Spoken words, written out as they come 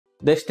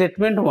the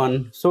statement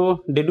 1.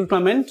 So did you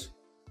comment?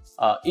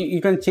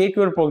 You can check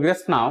your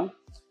progress now.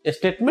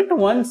 Statement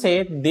 1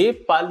 said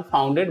Devpal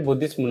founded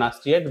Buddhist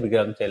monastery at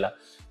Vikramshila.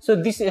 So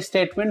this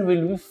statement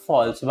will be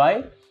false.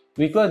 Why?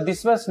 Because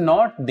this was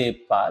not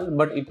Devpal,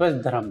 but it was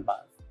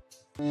Dharampal.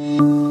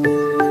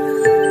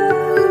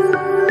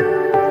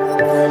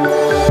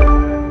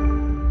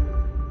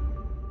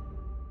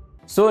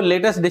 So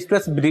let us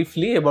discuss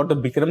briefly about the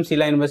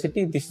Vikramshila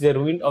University. This is the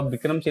ruin of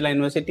Vikramshila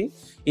University.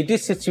 It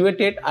is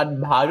situated at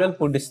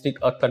Bhagalpur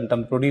district of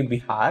contemporary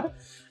Bihar,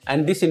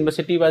 and this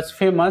university was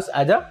famous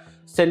as a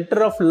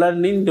center of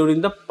learning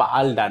during the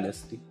Pal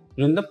dynasty.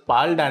 During the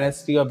Pal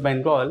dynasty of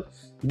Bengal,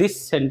 this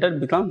center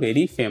became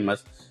very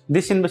famous.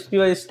 This university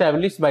was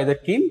established by the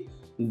king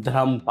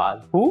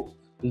Dharampal,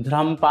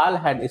 Dharampal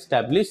had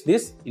established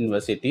this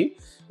university.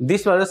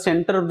 This was a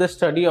center of the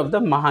study of the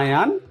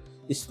Mahayana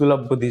school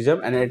of Buddhism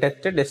and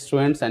attracted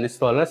students and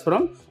scholars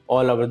from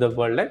all over the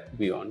world and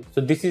beyond. So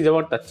this is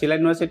about Takshashila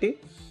University.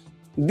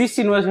 This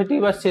university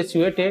was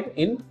situated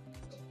in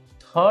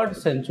 3rd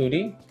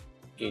century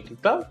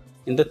AD.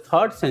 In the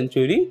 3rd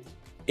century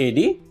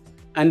AD,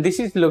 and this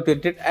is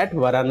located at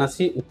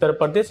Varanasi, Uttar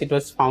Pradesh. It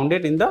was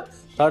founded in the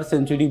 3rd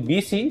century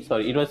BC.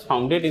 It was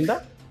founded in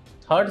the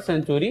 3rd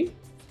century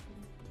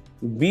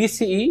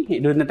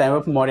BCE during the time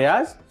of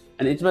Mauryas,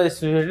 and it was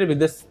associated with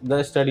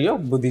the study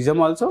of Buddhism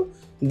also.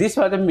 This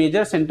was a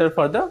major center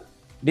for the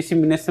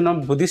dissemination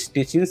of Buddhist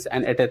teachings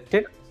and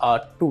attracted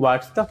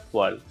towards the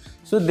world.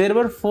 So there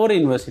were 4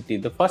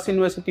 universities. The first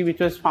university, which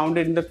was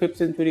founded in the 5th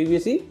century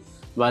BC,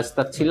 was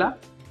Takshashila.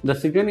 The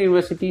second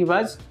university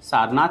was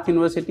Sarnath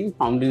University,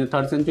 founded in the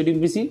 3rd century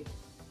BC.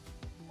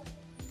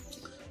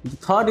 The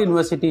third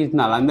university is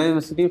Nalanda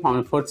University,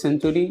 founded in 4th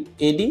century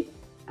AD.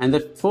 And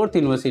the 4th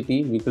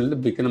university, we call the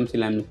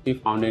Vikramshila University,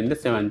 founded in the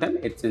 7th and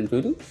 8th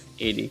century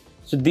AD.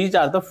 So these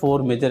are the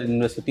 4 major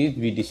universities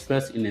we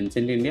discussed in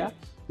ancient India.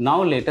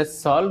 Now let us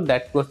solve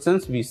that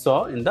questions we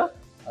saw in the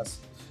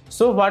past.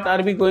 So what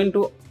are we going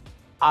to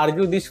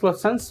argue these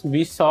questions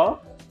we saw?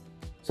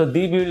 So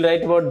we will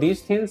write about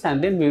these things,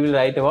 and then we will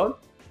write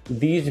about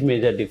these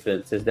major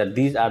differences, that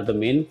these are the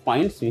main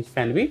points which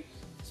can be.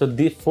 So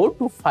these 4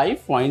 to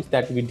 5 points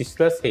that we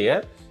discuss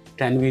here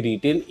can be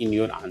written in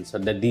your answer,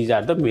 that these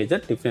are the major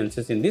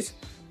differences in these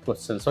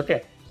questions.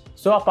 Okay.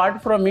 So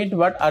apart from it,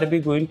 what are we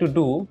going to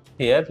do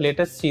here? Let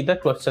us see the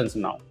questions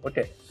now.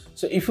 Okay.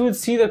 So if you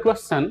see the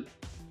question,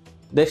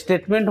 the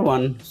statement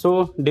 1.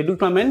 So did you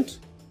comment?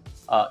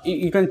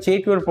 You can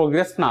check your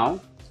progress now.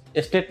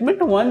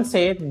 Statement 1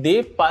 said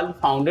Devpal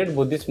founded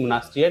Buddhist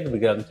monastery at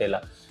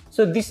Vikramshila.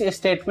 So this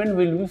statement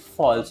will be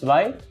false.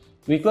 Why?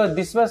 Because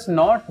this was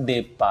not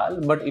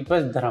Devpal, but it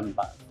was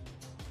Dharampal.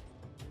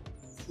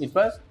 It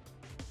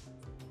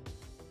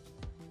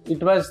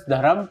was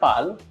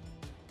Dharampal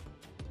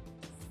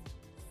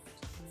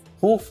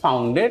who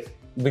founded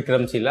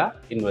Vikramshila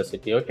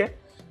University. Okay,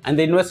 and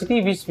the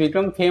university which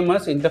became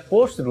famous in the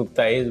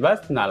post-Gupta age was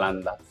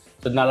Nalanda.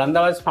 So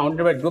Nalanda was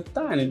founded by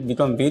Gupta, and it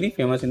became very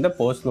famous in the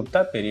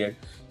post-Gupta period.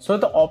 So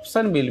the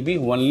option will be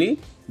only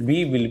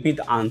B will be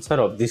the answer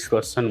of this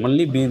question.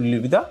 Only B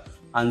will be the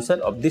answer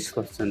of this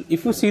question.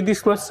 If you see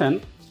this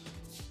question,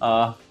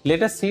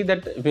 let us see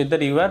that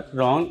whether you are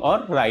wrong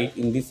or right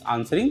in this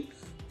answering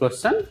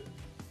question.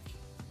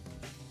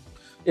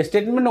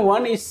 Statement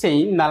 1 is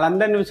saying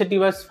Nalanda University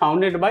was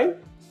founded by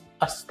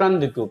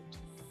Askandragupta.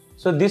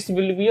 So this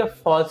will be a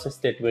false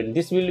statement.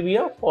 This will be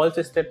a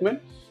false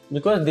statement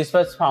because this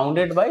was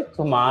founded by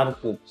Kumar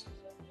Gupta.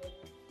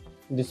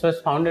 This was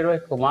founded by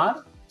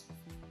Kumar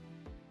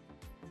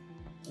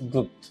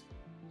Gupta.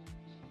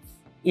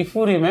 If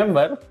you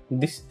remember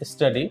this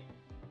study,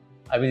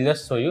 I will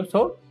just show you.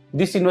 So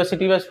this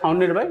university was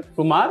founded by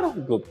Kumar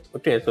Gupta.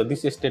 Okay, so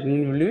this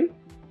statement will be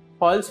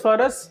false for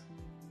us.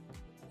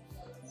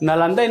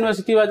 Nalanda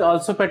University was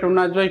also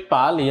patronized by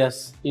Pal.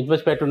 Yes, it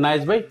was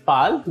patronized by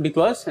Pal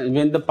because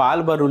when the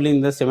Pal were ruling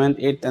in the 7th,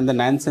 8th and the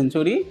 9th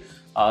century,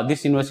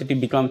 this university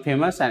became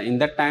famous, and in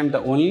that time the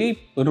only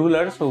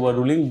rulers who were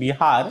ruling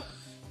Bihar,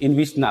 in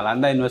which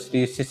Nalanda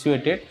University is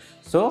situated.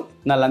 So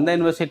Nalanda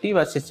University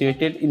was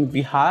situated in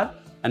Bihar,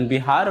 and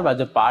Bihar was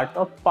a part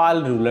of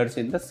Pal rulers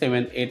in the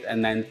 7th, 8th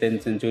and 9th,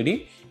 10th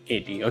century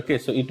AD. Okay,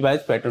 so it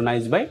was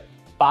patronized by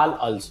Pal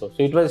also.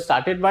 So it was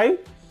started by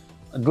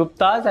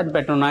Guptas and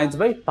patronized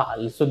by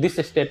Pal. So this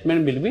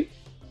statement will be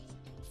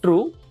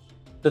true.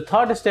 The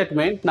third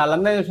statement,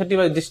 Nalanda University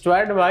was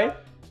destroyed by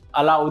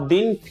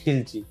Alauddin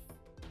Khilji.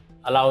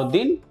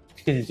 Alauddin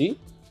Khilji.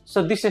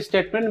 So this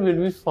statement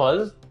will be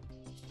false.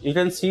 You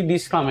can see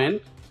this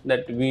comment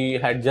that we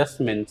had just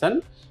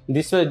mentioned.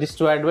 This was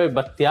destroyed by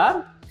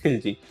Bakhtiyar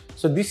Khilji.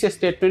 So this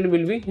statement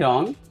will be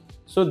wrong.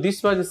 So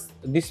this was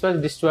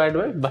destroyed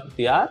by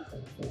Bakhtiyar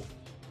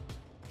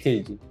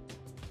Khilji.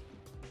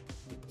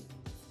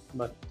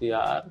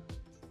 Bakhtiyar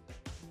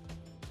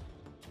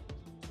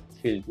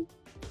Khilji.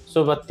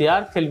 So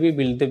Bakhtiyar Khilji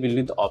will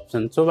be the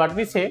option. So what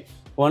we say,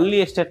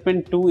 only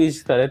statement 2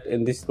 is correct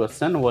in this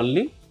question.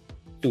 Only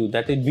 2.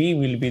 That is B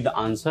will be the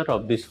answer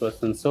of this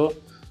question. So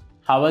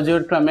how was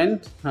your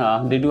comment?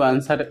 Did you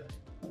answer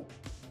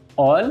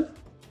all